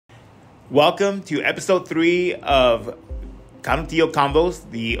Welcome to episode 3 of Canutillo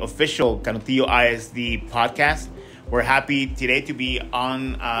Convos, the official Canutillo ISD podcast. We're happy today to be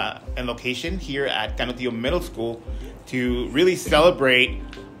on location here at Canutillo Middle School to really celebrate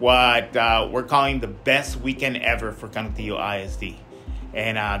what we're calling the best weekend ever for Canutillo ISD.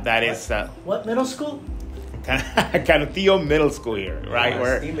 And that is... what middle school? Canutillo Middle School here, right?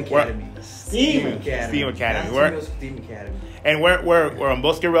 Steam Academy. Steam Academy. And we're on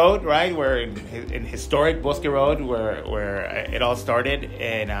Bosque Road, right? We're in historic Bosque Road where it all started,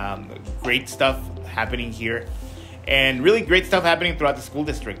 and great stuff happening here, and really great stuff happening throughout the school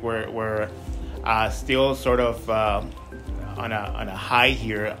district. We're still sort of on a high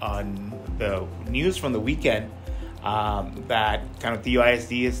here on the news from the weekend that Canutillo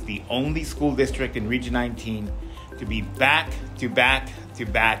ISD is the only school district in Region 19 to be back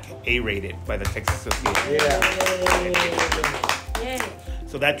A-rated by the Texas Association. Yay.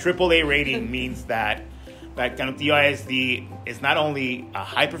 So that AAA rating means that Canutillo ISD is not only a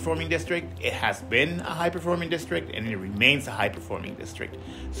high-performing district, it has been a high-performing district, and it remains a high-performing district.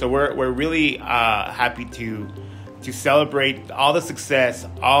 So we're really happy to celebrate all the success,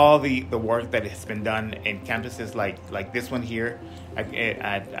 all the work that has been done in campuses like this one here at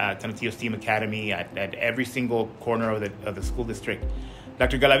Canutillo Steam Academy, at every single corner of the school district.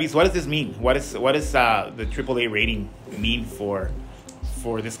 Dr. Galviz, what does this mean? What does the AAA rating mean for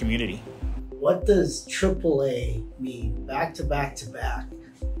this community? What does AAA mean? Back to back to back.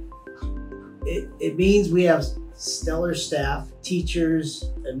 It means we have stellar staff,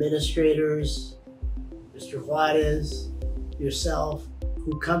 teachers, administrators, Mr. Juarez, yourself,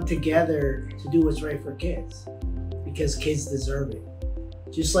 who come together to do what's right for kids, because kids deserve it.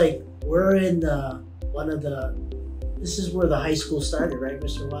 Just like we're in this is where the high school started, right,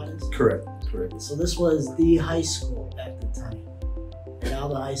 Mr. Juarez? Correct. So this was the high school at the time. And now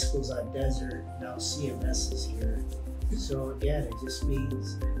the high school's on Desert, now CMS is here. So again, it just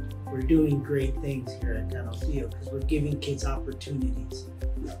means we're doing great things here at Canutillo because we're giving kids opportunities.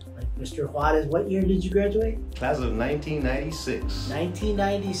 Like Mr. Juarez, what year did you graduate? Class of 1996.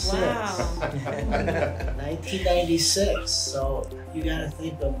 1996. Wow. 1996. So you got to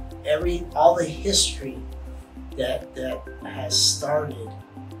think of all the history that has started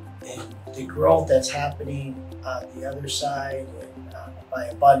and the growth that's happening on the other side and by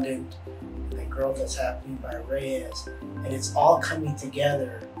Abundant, and the growth that's happening by Reyes, and it's all coming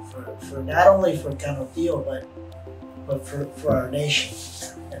together for not only for Canutillo but for our nation,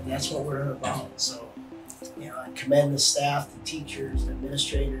 and that's what we're about. So, I commend the staff, the teachers, the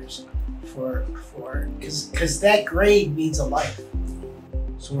administrators for because that grade means a life.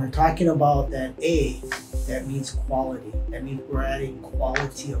 So we're talking about that A, that means quality. That means we're adding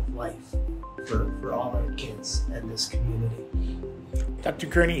quality of life for all our kids and this community. Dr.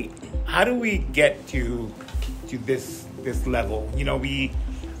 Kearney, how do we get to this level?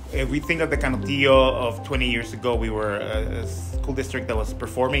 If we think of the Canutillo of 20 years ago, we were a school district that was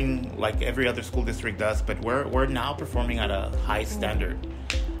performing like every other school district does, but we're now performing at a high standard.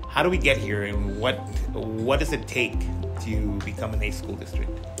 How do we get here, and what does it take to become an A school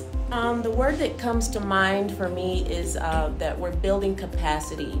district? The word that comes to mind for me is that we're building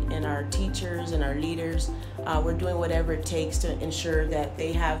capacity in our teachers and our leaders. We're doing whatever it takes to ensure that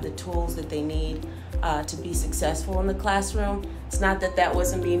they have the tools that they need to be successful in the classroom. It's not that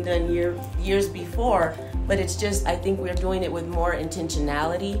wasn't being done years before, but it's just, I think we're doing it with more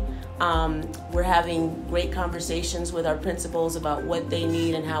intentionality. We're having great conversations with our principals about what they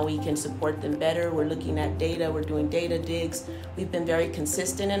need and how we can support them better. We're looking at data. We're doing data digs. We've been very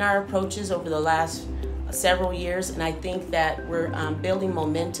consistent in our approaches over the last several years, and I think that we're building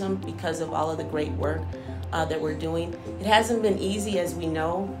momentum because of all of the great work that we're doing. It hasn't been easy, as we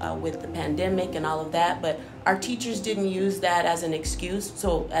know, with the pandemic and all of that, but our teachers didn't use that as an excuse.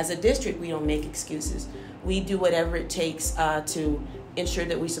 So as a district, we don't make excuses. We do whatever it takes to ensure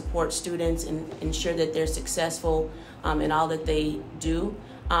that we support students and ensure that they're successful in all that they do.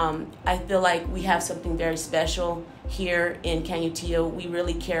 I feel like we have something very special here in Canutillo. We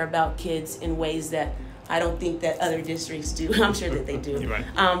really care about kids in ways that I don't think that other districts do. I'm sure that they do. Right.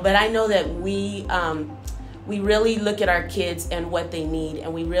 But I know that we really look at our kids and what they need,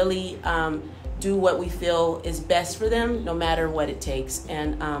 and we really do what we feel is best for them, no matter what it takes.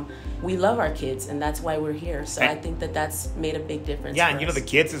 And we love our kids, and that's why we're here. So I think that's made a big difference. Yeah, for and us. the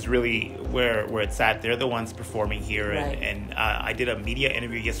kids is really where it's at. They're the ones performing here. Right. And I did a media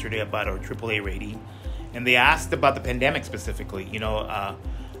interview yesterday about our AAA rating, and they asked about the pandemic specifically.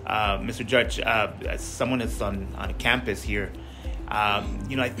 Mr. Judge, as someone that's on a campus here,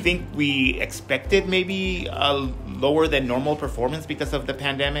 I think we expected maybe a lower than normal performance because of the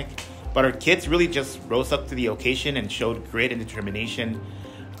pandemic. but our kids really just rose up to the occasion and showed grit and determination.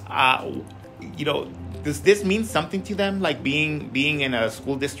 Does this mean something to them? Like being in a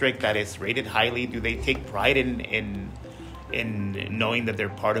school district that is rated highly, do they take pride in knowing that they're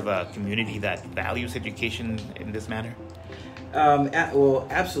part of a community that values education in this manner? Well,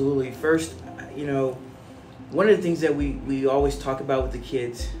 absolutely. First, one of the things that we always talk about with the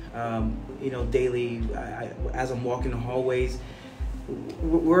kids, daily, as I'm walking the hallways,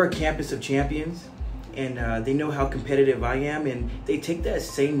 we're a campus of champions, and they know how competitive I am, and they take that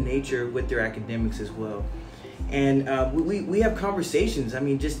same nature with their academics as well. And we have conversations,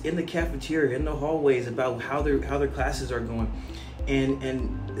 just in the cafeteria, in the hallways, about how their classes are going.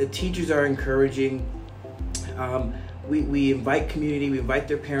 And the teachers are encouraging. We invite community, we invite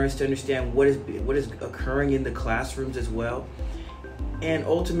their parents to understand what is occurring in the classrooms as well. And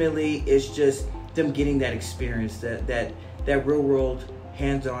ultimately, it's just them getting that experience, that real world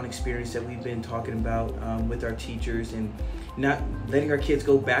hands-on experience that we've been talking about with our teachers, and not letting our kids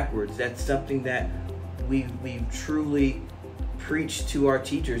go backwards. That's something that we truly preach to our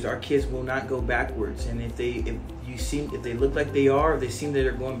teachers. Our kids will not go backwards, and if they look like they are, or they seem that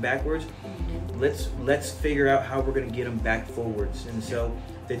they're going backwards, let's figure out how we're going to get them back forwards. And so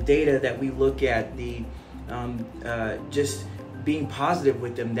the data that we look at, the just being positive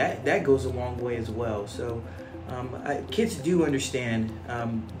with them, that goes a long way as well. So kids do understand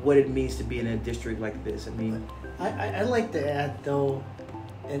what it means to be in a district like this. I'd like to add though,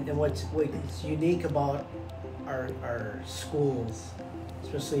 and what's unique about our schools,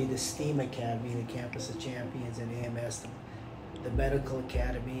 especially the STEAM Academy, the Campus of Champions, and AMS, the Medical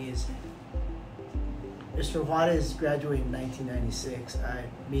Academy, is Mr. Juarez graduated in 1996,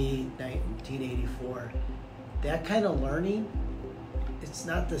 me 1984. That kind of learning, it's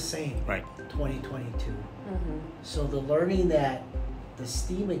not the same. Right. 2022. So the learning that the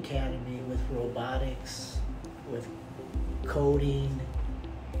STEAM Academy, with robotics, with coding,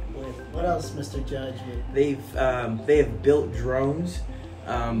 with what else, Mr. Judge? They have built drones.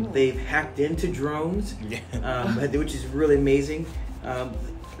 They've hacked into drones, which is really amazing.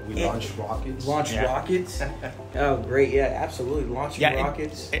 We launched rockets. Rockets. Oh, great! Yeah, absolutely. Launching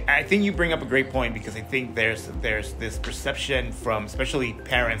rockets. I think you bring up a great point, because I think there's this perception from especially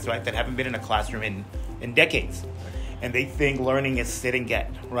parents, right, that haven't been in a classroom in decades, and they think learning is sit and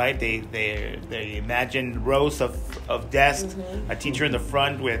get, right? They imagine rows of desks, a teacher in the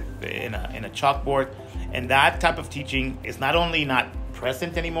front in a chalkboard, and that type of teaching is not only not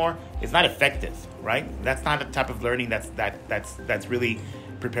present anymore, it's not effective, right? That's not the type of learning that's really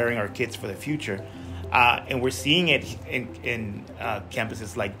preparing our kids for the future. And we're seeing it in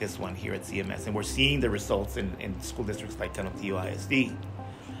campuses like this one here at CMS, and we're seeing the results in school districts like Canutillo ISD.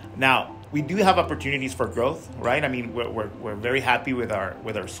 Now, we do have opportunities for growth, right? We're very happy with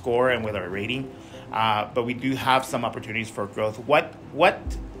our score and with our rating, but we do have some opportunities for growth.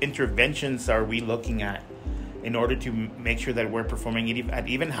 What interventions are we looking at in order to make sure that we're performing at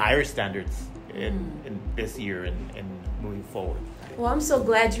even higher standards in this year and moving forward? Well, I'm so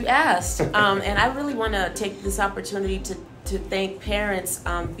glad you asked. And I really want to take this opportunity to thank parents,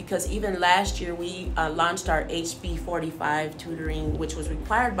 because even last year we launched our HB 45 tutoring, which was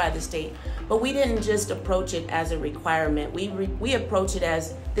required by the state. But we didn't just approach it as a requirement. We approach it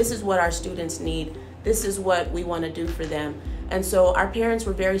as, this is what our students need. This is what we want to do for them. And so our parents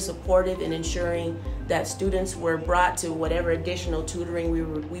were very supportive in ensuring that students were brought to whatever additional tutoring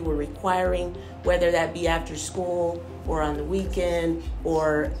we were requiring, whether that be after school or on the weekend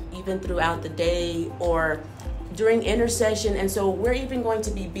or even throughout the day or during intersession. And so we're even going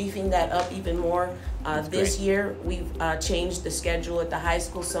to be beefing that up even more this year. We've changed the schedule at the high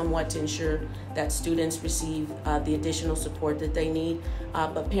school somewhat to ensure that students receive the additional support that they need.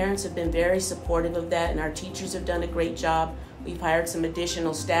 But parents have been very supportive of that, and our teachers have done a great job. We've hired some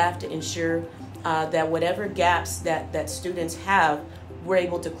additional staff to ensure that whatever gaps that students have, we're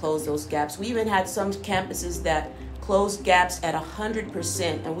able to close those gaps. We even had some campuses that closed gaps at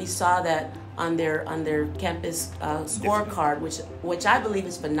 100%, and we saw that on their campus scorecard, which I believe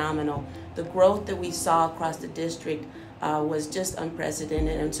is phenomenal. The growth that we saw across the district was just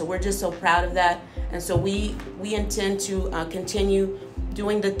unprecedented, and so we're just so proud of that. And so we intend to continue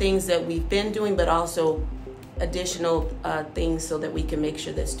doing the things that we've been doing, but also additional things so that we can make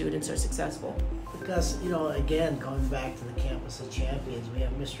sure that students are successful. Because, again, going back to the Campus of Champions, we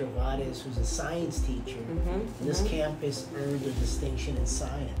have Mr. Vades, who's a science teacher. And this campus earned a distinction in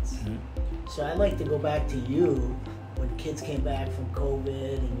science. So I'd like to go back to you when kids came back from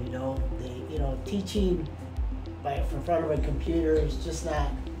COVID, and teaching from front of a computer is just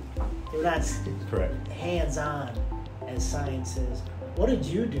they're not correct hands-on as science is. What did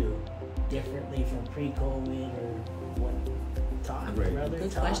you do differently from pre-COVID, or what? Talk, Right. brother.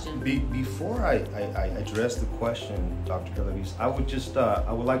 Good talk. question. Before I address the question, Dr. Galviz, I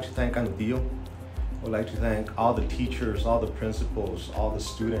would like to thank Canutillo. I would like to thank all the teachers, all the principals, all the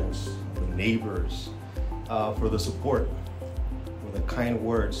students, the neighbors, for the support, for the kind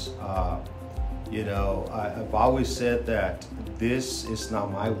words. I've always said that this is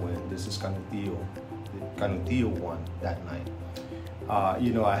not my win. This is Canutillo. Canutillo won that night.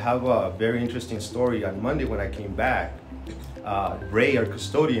 I have a very interesting story. On Monday when I came back, Ray, our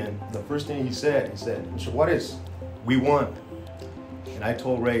custodian, the first thing he said, "Mr. Juarez, we won." And I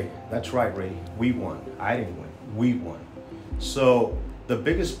told Ray, "That's right, Ray, we won. I didn't win, we won." So the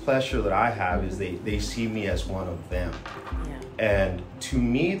biggest pleasure that I have is they see me as one of them. Yeah. And to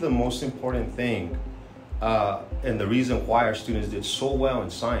me, the most important thing, and the reason why our students did so well in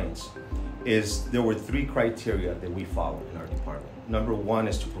science, is there were 3 criteria that we follow in our department. Number 1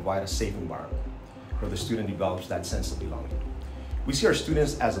 is to provide a safe environment where the student develops that sense of belonging. We see our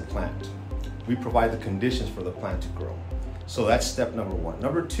students as a plant. We provide the conditions for the plant to grow. So that's step number 1.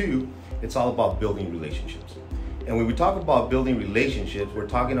 Number 2, it's all about building relationships. And when we talk about building relationships, we're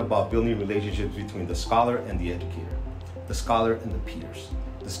talking about building relationships between the scholar and the educator, the scholar and the peers,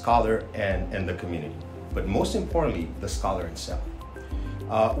 the scholar and the community, but most importantly, the scholar himself.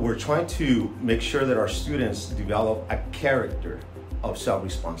 We're trying to make sure that our students develop a character of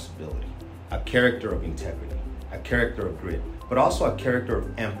self-responsibility, a character of integrity, a character of grit, but also a character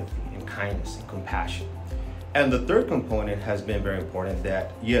of empathy and kindness and compassion. And the third component has been very important,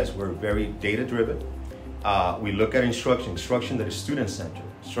 that yes, we're very data-driven. We look at instruction that is student-centered,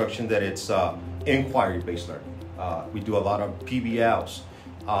 instruction that it's inquiry-based learning. We do a lot of PBLs.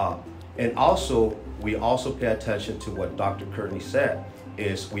 And also, we also pay attention to what Dr. Courtney said,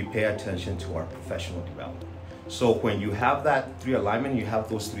 is we pay attention to our professional development. So when you have that 3 alignment, you have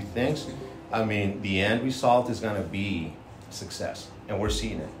those 3 things, the end result is gonna be success, and we're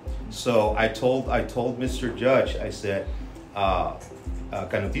seeing it. So I told Mr. Judge, I said,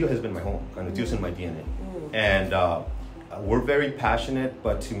 Canutillo has been my home. Canutillo's in my DNA. And we're very passionate,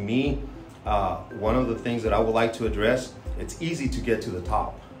 but to me, one of the things that I would like to address, it's easy to get to the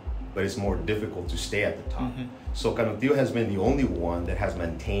top, but it's more difficult to stay at the top. Mm-hmm. So Canutillo has been the only one that has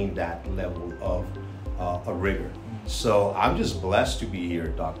maintained that level of a rigor. So I'm just blessed to be here,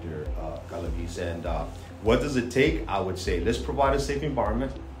 Dr. Galviz. And what does it take? I would say, let's provide a safe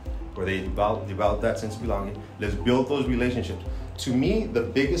environment where they develop that sense of belonging. Let's build those relationships. To me, the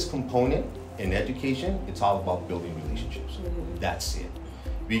biggest component in education, it's all about building relationships. Mm-hmm. That's it.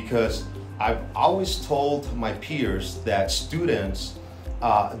 Because I've always told my peers that students,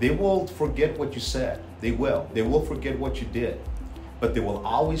 they will forget what you said. They will forget what you did, but they will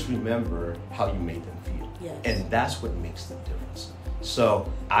always remember how you made them feel. Yes. And that's what makes the difference. So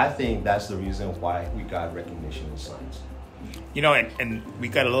I think that's the reason why we got recognition in science. And we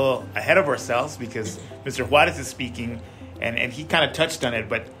got a little ahead of ourselves because Mr. Juarez is speaking, and he kind of touched on it,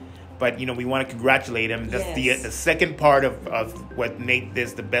 but we want to congratulate him. That's the second part of what made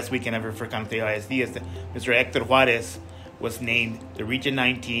this the best weekend ever for Canutillo ISD is that Mr. Hector Juarez was named the Region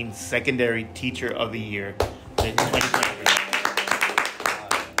 19 Secondary Teacher of the Year in 2020.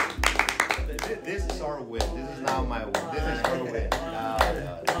 This is our win. This is not my win. This is our win.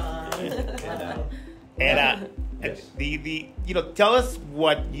 Tell us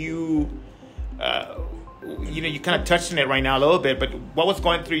what you kind of touched on it right now a little bit, but what was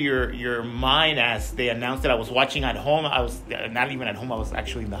going through your mind as they announced it? I was watching at home. I was not even at home. I was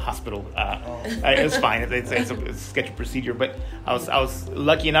actually in the hospital. It was fine. It's a scheduled procedure, but I was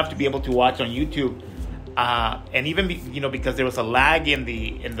lucky enough to be able to watch on YouTube, and even because there was a lag in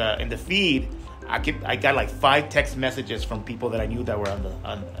the feed, I got like 5 text messages from people that I knew that were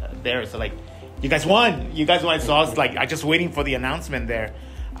on there. So like, you guys won. So I was like, I just waiting for the announcement there.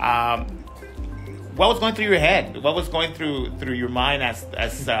 What was going through your head? What was going through your mind as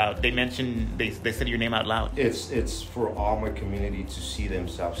they mentioned, they said your name out loud? It's for all my community to see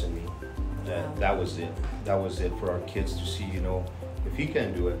themselves in me. That was it. That was it for our kids to see, if he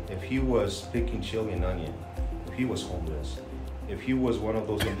can do it, if he was picking chili and onion, if he was homeless, if he was one of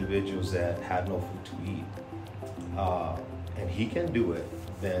those individuals that had no food to eat, and he can do it,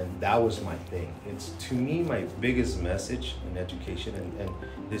 then that was my thing. It's, to me, my biggest message in education, and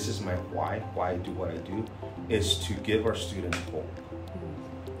this is my why I do what I do, is to give our students hope,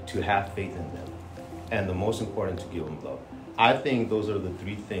 to have faith in them, and the most important, to give them love. I think those are the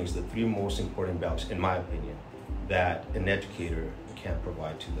 3 things, the 3 most important values, in my opinion, that an educator can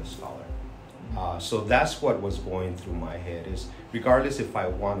provide to the scholar. So that's what was going through my head, is regardless if I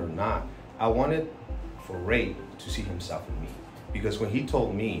won or not, I wanted for Ray to see himself in me. Because when he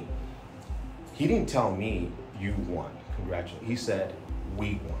told me, he didn't tell me you won, congratulations. He said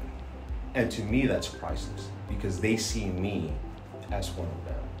we won. And to me, that's priceless because they see me as one of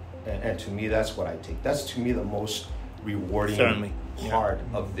them. And to me, that's what I take. That's to me the most rewarding Certainly. part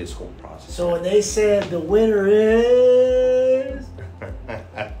of this whole process. So when they said the winner is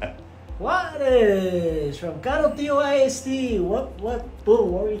what is from Canutillo ISD, what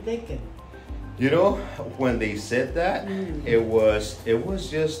boom, what were you thinking? You know, when they said that, it was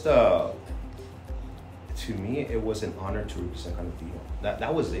just to me it was an honor to represent Canutillo.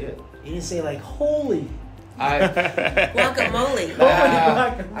 That was it. You didn't say like holy. Guacamole.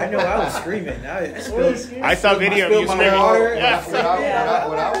 I know I was screaming. I saw video of you screaming.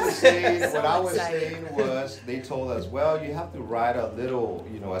 What I was saying was they told us, well, you have to write a little,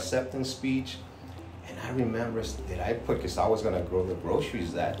 acceptance speech. And I remember, because I was gonna grow the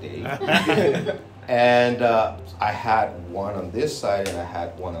groceries that day, and I had one on this side and I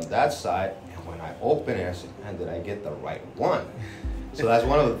had one on that side. And when I opened it, I said, man, did I get the right one? So that's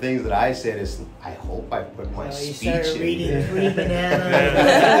one of the things that I said is, I hope I put my speech in reading here. 3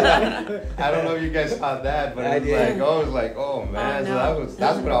 bananas. I don't know if you guys saw that, but I was like, oh man. So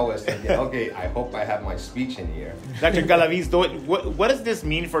that's what I was thinking. Okay, I hope I have my speech in here. Dr. Galviz, what does this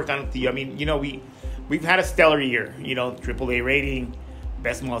mean for Canutillo? I mean, we've had a stellar year. AAA rating,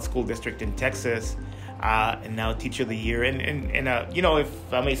 best model school district in Texas, and now Teacher of the Year, and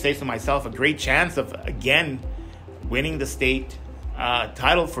if I may say so myself, a great chance of again winning the state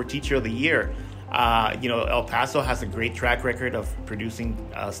title for Teacher of the Year. El Paso has a great track record of producing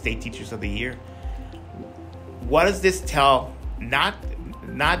state Teachers of the Year. What does this tell, not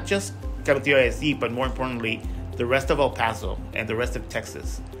just Canutillo ISD, but more importantly, the rest of El Paso and the rest of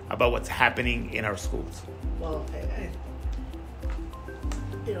Texas about what's happening in our schools? Well,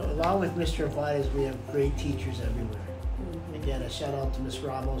 along with Mr. Juarez, we have great teachers everywhere. Again, a shout out to Ms.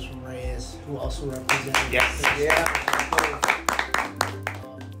 Ramos from Reyes, who also represented. Yes.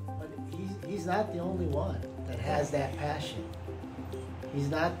 But he's not the only one that has that passion. He's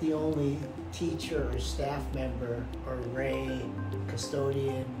not the only teacher or staff member or Ray,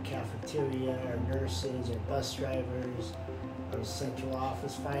 custodian, cafeteria, or nurses, or bus drivers, or central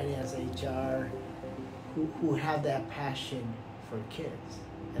office, finance, HR, who have that passion for kids.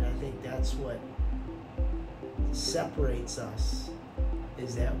 And I think that's what separates us,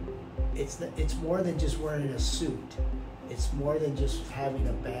 is that it's more than just wearing a suit. It's more than just having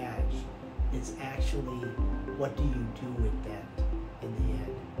a badge. It's actually, what do you do with that in the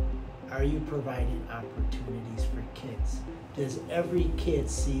end? Are you providing opportunities for kids? Does every kid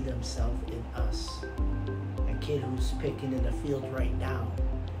see themselves in us? A kid who's picking in the field right now,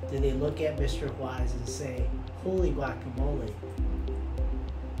 do they look at Mr. Juarez and say, holy guacamole,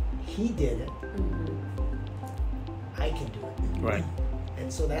 he did it, I can do it. Right.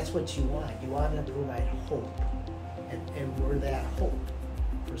 And so that's what you want. You want to provide hope. And we're that hope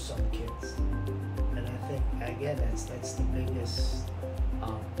for some kids. And I think, again, that's the biggest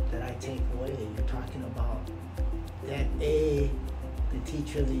that I take away. You're talking about that the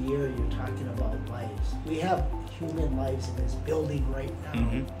Teacher of the Year, you're talking about lives. We have human lives in this building right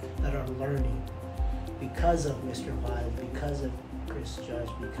now that are learning because of Mr. Juarez, because of Chris Judge,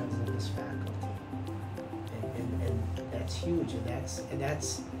 because of his faculty. And that's huge. And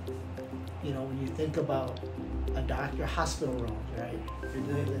that's when you think about a doctor, hospital rooms, right?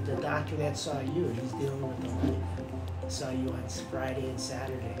 The doctor that saw you, he's dealing with the life. Saw you on Friday and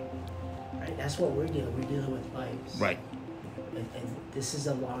Saturday, right? That's what we're dealing. We're dealing with lives, Right. And this is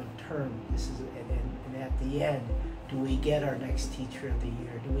a long term. This is and at the end, do we get our next Teacher of the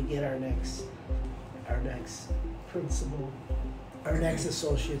Year? Do we get our next principal, our next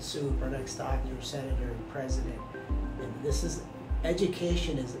associate soup, our next doctor, senator, president? And this is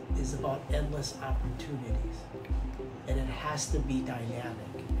education is about endless opportunities, and it has to be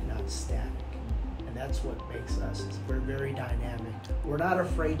dynamic and not static. And that's what makes us. We're very dynamic. We're not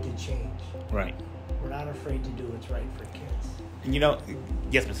afraid to change. Right. We're not afraid to do what's right for kids. And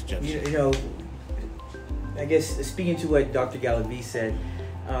yes, Mr. Judge. I guess speaking to what Dr. Galviz said,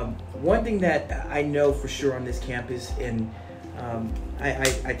 one thing that I know for sure on this campus, and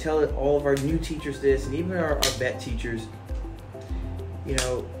I tell all of our new teachers this, and even our vet teachers,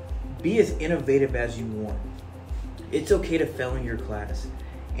 be as innovative as you want. It's okay to fail in your class,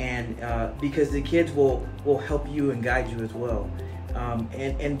 and because the kids will help you and guide you as well.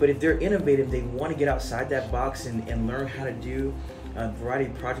 But if they're innovative, they want to get outside that box and learn how to do a variety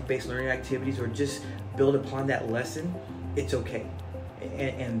of project-based learning activities, or just build upon that lesson. It's okay,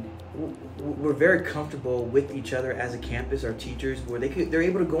 and we're very comfortable with each other as a campus, our teachers, where they're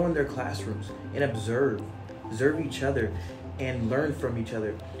able to go in their classrooms and observe each other and learn from each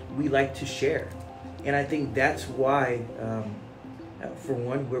other. we like to share. And I think that's why, for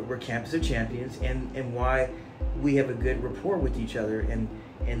one, we're Campus of Champions, and why we have a good rapport with each other. And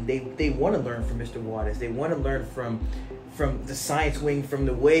they want to learn from Mr. Waters. They want to learn from the science wing, from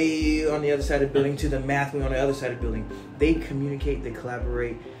the way on the other side of the building to the math wing on the other side of the building. They communicate, they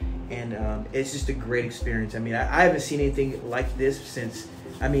collaborate, and it's just a great experience. I mean, I haven't seen anything like this since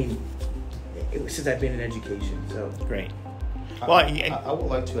I've been in education. So Great. Well, I would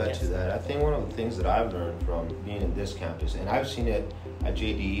like to add to that. I think one of the things that I've learned from being in this campus, and I've seen it at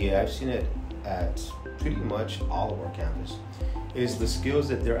JDE, I've seen it at pretty much all of our campus, is the skills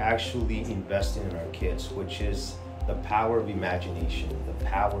that they're actually investing in our kids, which is the power of imagination, the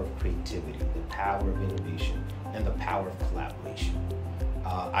power of creativity, the power of innovation, and the power of collaboration.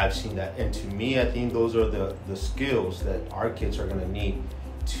 I've seen that, and to me, I think those are the skills that our kids are going to need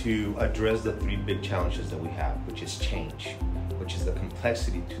to address the three big challenges that we have, which is change, which is the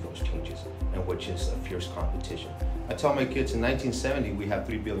complexity to those changes, and which is a fierce competition. I tell my kids in 1970 we have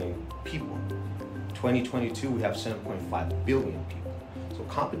 3 billion people. 2022 we have 7.5 billion people. So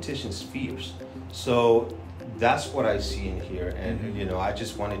competition is fierce. So that's what I see in here, and I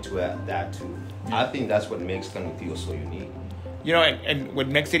just wanted to add that too. I think that's what makes Canutillo so unique. And what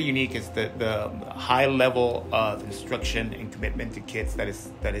makes it unique is the high level of instruction and commitment to kids that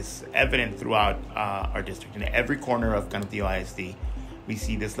is evident throughout our district. In every corner of Canutillo ISD, we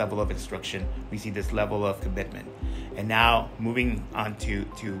see this level of instruction, we see this level of commitment. And now, moving on to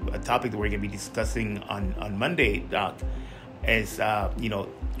a topic that we're going to be discussing on Monday, Doc, is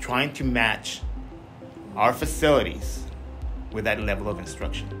trying to match our facilities with that level of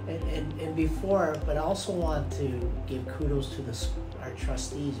instruction. And before, but I also want to give kudos to our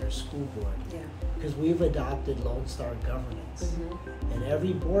trustees, our school board, because we've adopted Lone Star governance. Mm-hmm. And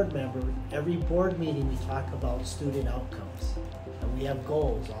every board meeting, we talk about student outcomes, and we have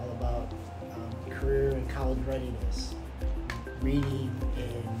goals all about career and college readiness, reading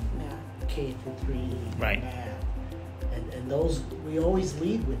and K through 3, right. math, and those we always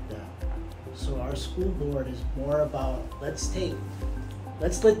lead with them. So our school board is more about let's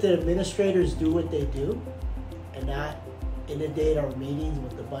let the administrators do what they do, and not inundate our meetings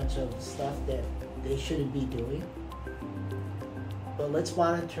with a bunch of stuff that they shouldn't be doing. But let's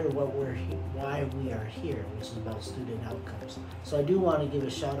monitor why we are here, which is about student outcomes. So I do want to give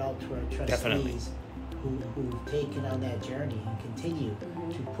a shout out to our trustees. Definitely. Who've taken on that journey and continue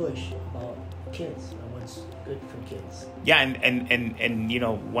to push about kids and what's good for kids. Yeah,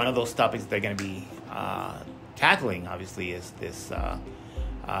 and one of those topics they're going to be tackling, obviously, is this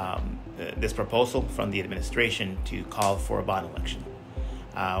this proposal from the administration to call for a bond election.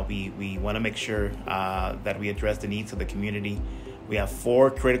 We want to make sure that we address the needs of the community. We have 4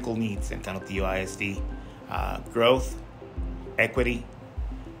 critical needs in Canutillo ISD: growth, equity,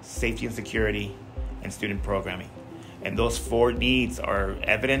 safety and security, and student programming. And those 4 needs are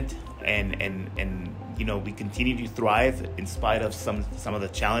evident, and we continue to thrive in spite of some of the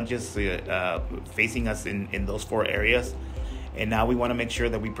challenges facing us in those 4 areas. And now we want to make sure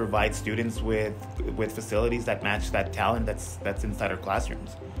that we provide students with facilities that match that talent that's inside our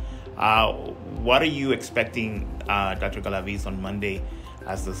classrooms. What are you expecting, Dr. Galviz, on Monday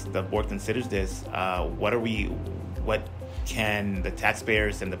as the board considers this? What can the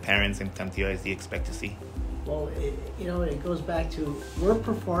taxpayers and the parents in Canutillo ISD expect to see? Well, it goes back to we're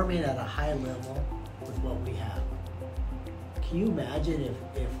performing at a high level with what we have. Can you imagine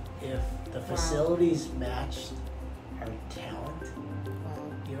if the facilities matched our talent?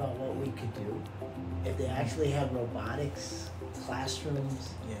 What we could do if they actually had robotics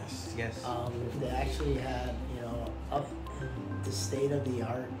classrooms. Yes. If they actually had up the state of the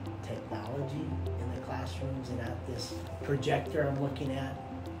art technology in the classrooms, and at this projector I'm looking at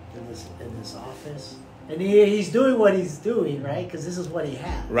in this office, and he's doing what he's doing, right? Because this is what he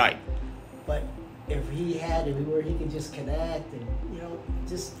has. Right. But if he could just connect and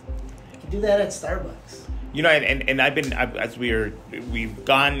just do that at Starbucks. We've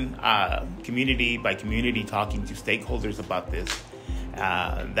gone community by community talking to stakeholders about this.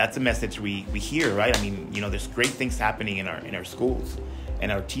 That's a message we hear, right? There's great things happening in our schools,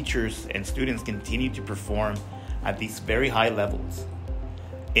 and our teachers and students continue to perform at these very high levels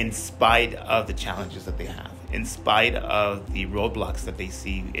in spite of the challenges that they have, in spite of the roadblocks that they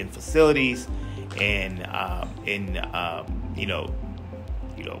see in facilities, in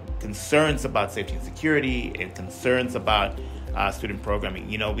concerns about safety and security, and concerns about student programming.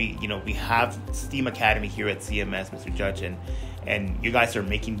 We have STEAM Academy here at CMS, Mr. Judge, and you guys are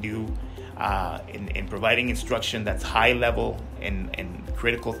making do in providing instruction that's high level and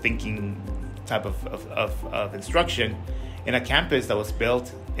critical thinking type of instruction. in a campus that was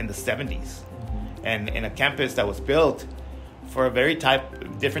built in the 70s, and in a campus that was built for a very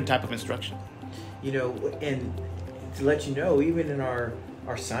different type of instruction. You know, and to let you know, even in our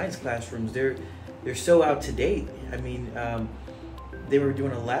science classrooms, they're so out to date. I mean, they were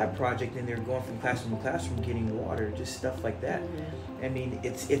doing a lab project and they're going from classroom to classroom getting water, just stuff like that. I mean,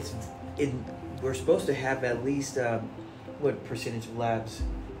 we're supposed to have at least what percentage of labs?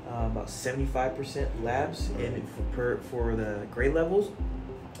 About 75% labs for the grade levels,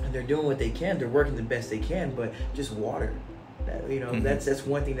 and they're doing what they can. They're working the best they can, but just water. That's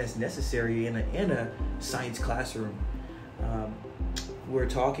one thing that's necessary in a science classroom. We're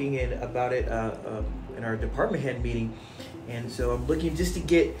talking about it in our department head meeting, and so I'm looking just to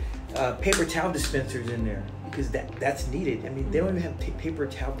get paper towel dispensers in there, because that's needed. I mean, they don't even have paper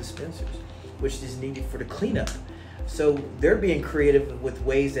towel dispensers, which is needed for the cleanup. So they're being creative with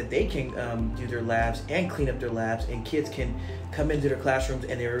ways that they can do their labs and clean up their labs, and kids can come into their classrooms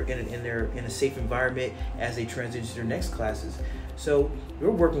and they're in a safe environment as they transition to their next classes. So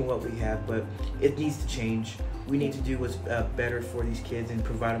we're working with what we have, but it needs to change. We need to do what's better for these kids and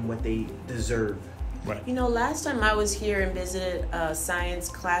provide them what they deserve. Right. You know, last time I was here and visited a science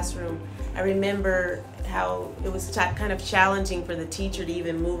classroom, I remember how it was kind of challenging for the teacher to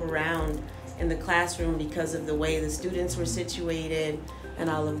even move around in the classroom because of the way the students were situated and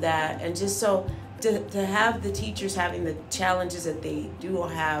all of that. And just so to have the teachers having the challenges that they do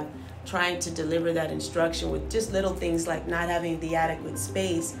have, trying to deliver that instruction with just little things like not having the adequate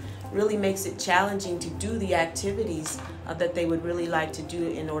space, really makes it challenging to do the activities that they would really like to do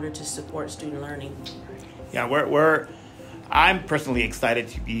in order to support student learning. Yeah, I'm personally excited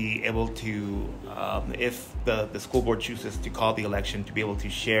to be able to, if the school board chooses to call the election, to be able to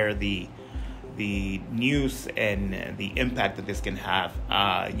share the news and the impact that this can have.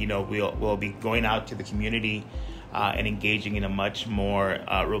 We'll be going out to the community and engaging in a much more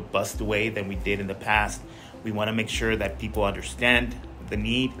robust way than we did in the past. We want to make sure that people understand the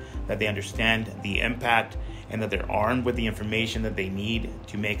need, that they understand the impact, and that they're armed with the information that they need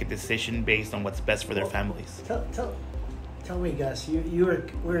to make a decision based on what's best for their families. Tell me, Gus, we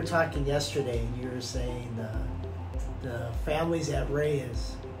were talking yesterday, and you were saying the families at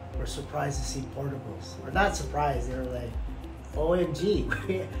Reyes were surprised to see portables. Or not surprised, they were like,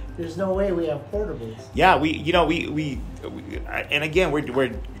 OMG, there's no way we have portables. Yeah, we and again,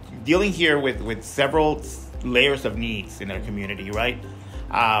 we're dealing here with several layers of needs in our community, right?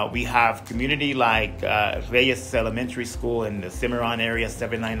 We have community like Reyes Elementary School in the Cimarron area,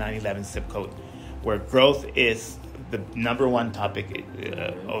 79911 zip code, where growth is the number one topic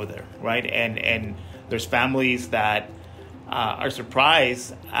over there, right? And there's families that are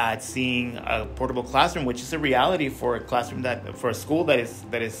surprised at seeing a portable classroom, which is a reality for a school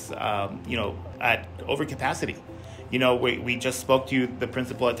that is at over capacity. We just spoke to the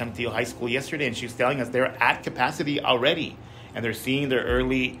principal at Canutillo High School yesterday, and she was telling us they're at capacity already, and they're seeing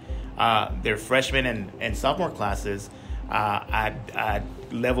their freshman and sophomore classes at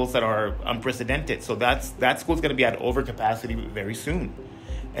levels that are unprecedented. So that school's going to be at over capacity very soon.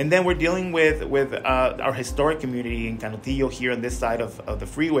 And then we're dealing with our historic community in Canutillo here on this side of the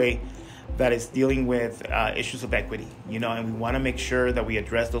freeway that is dealing with issues of equity, and we want to make sure that we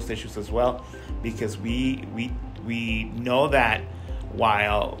address those issues as well, because we know that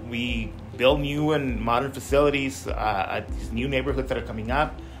while we build new and modern facilities at these new neighborhoods that are coming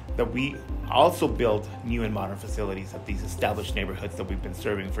up, that we also build new and modern facilities at these established neighborhoods that we've been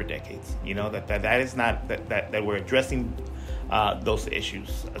serving for decades. That is not that we're addressing those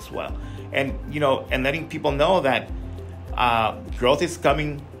issues as well, and letting people know that growth is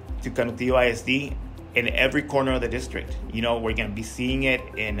coming to Canutillo ISD in every corner of the district. We're going to be seeing it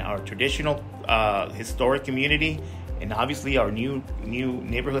in our traditional historic community, and obviously our new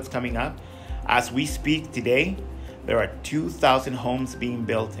neighborhoods coming up. As we speak today, there are 2,000 homes being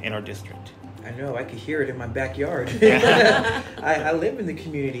built in our district. I know, I could hear it in my backyard. I live in the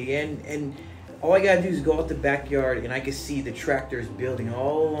community, and all I gotta do is go out the backyard, and I can see the tractors building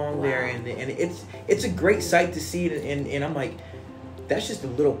all along there, and it's a great sight to see it. And I'm like, that's just a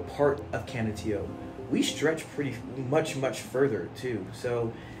little part of Canutillo. We stretch pretty much further too.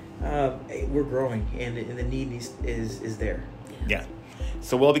 So we're growing, and the need is there. Yeah.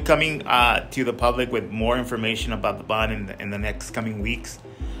 So we'll be coming to the public with more information about the bond in the next coming weeks.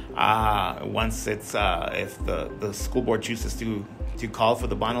 Once it's if the school board chooses to call for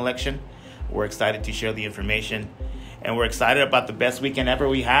the bond election. We're excited to share the information, and we're excited about the best weekend ever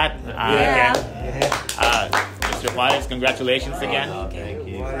we had. Mr. Juarez, congratulations again. Thank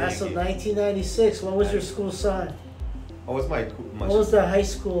you. Class of 1996. What was your school sign? What was my What was the high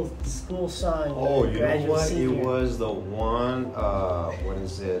school song? Oh, you know Graduate what? senior? It was the one, what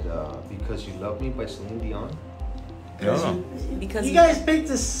is it? Because You Love Me by Celine Dion. No. Because You guys picked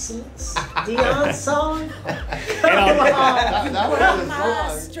the Dion song? Come on. That was My the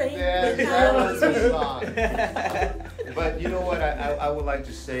song. strength Man, without that was the song. But you know what? I would like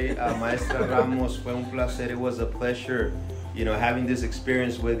to say, Maestra Ramos, fue un placer. It was a pleasure, having this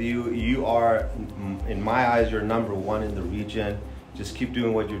experience with you. You are, in my eyes, you're number one in the region. Just keep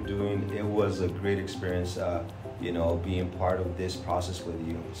doing what you're doing. It was a great experience, being part of this process with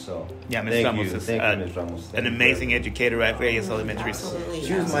you. So Yeah, Ms. thank Ramos you. is Thank you, Ms. Ramos. Thank an you amazing very educator at Reyes Elementary School. Absolutely.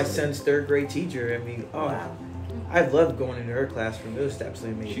 She was my son's third grade teacher. I mean, Wow. I loved going into her classroom. It was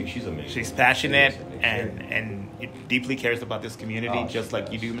absolutely much. amazing. She's amazing. She's passionate She is amazing. and deeply cares about this community, Oh, just she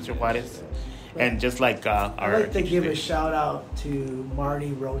like you do, does. Mr. Juarez. And just like I'd our like to give a teachers shout out to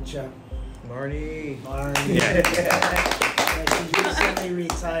Marty Rocha. Marty. Marty. Yeah. She recently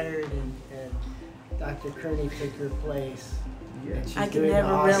retired and Dr. Kearney took her place. Yeah. And she's I can doing never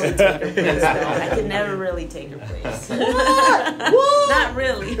awesome. really take her place, though. I can never really take her place. Not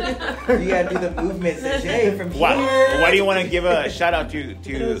really. You gotta do the movements that Jay from Why, here. why do you want to give a shout out to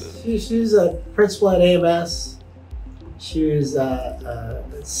She was a principal at AMS. She was a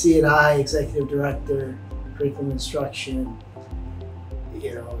C&I executive director, curriculum instruction.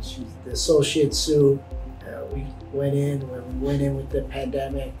 She's the associate SU. We went in with the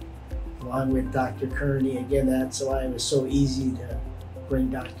pandemic, along with Dr. Kearney. Again, that's why it was so easy to bring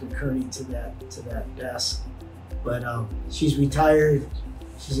Dr. Kearney to that desk. But she's retired.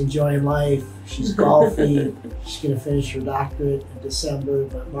 She's enjoying life. She's golfing. She's going to finish her doctorate in December.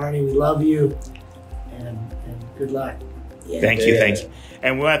 But Marnie, we love you, and good luck. Thank you.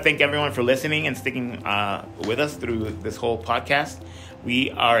 And we want to thank everyone for listening and sticking with us through this whole podcast.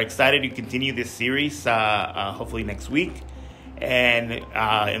 We are excited to continue this series, hopefully next week, and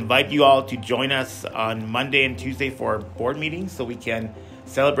invite you all to join us on Monday and Tuesday for our board meetings so we can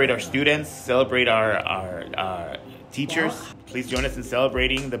celebrate our students, celebrate our teachers. Please join us in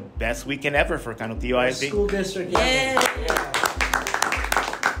celebrating the best weekend ever for Canutillo ISD. School district. Yeah.